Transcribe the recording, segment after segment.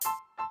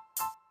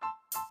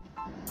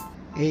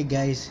Hey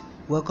guys,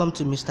 welcome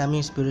to Mr. Me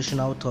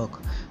Inspirational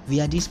Talk.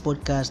 Via this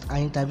podcast,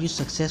 I interview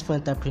successful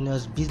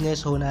entrepreneurs,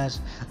 business owners,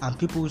 and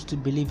people who still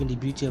believe in the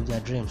beauty of their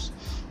dreams.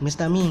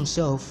 Mr. Me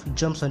himself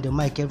jumps on the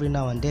mic every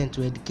now and then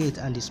to educate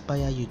and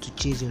inspire you to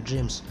chase your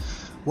dreams.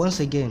 Once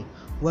again,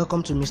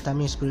 welcome to Mr.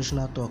 Me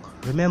Inspirational Talk.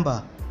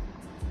 Remember,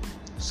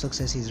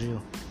 success is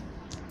real.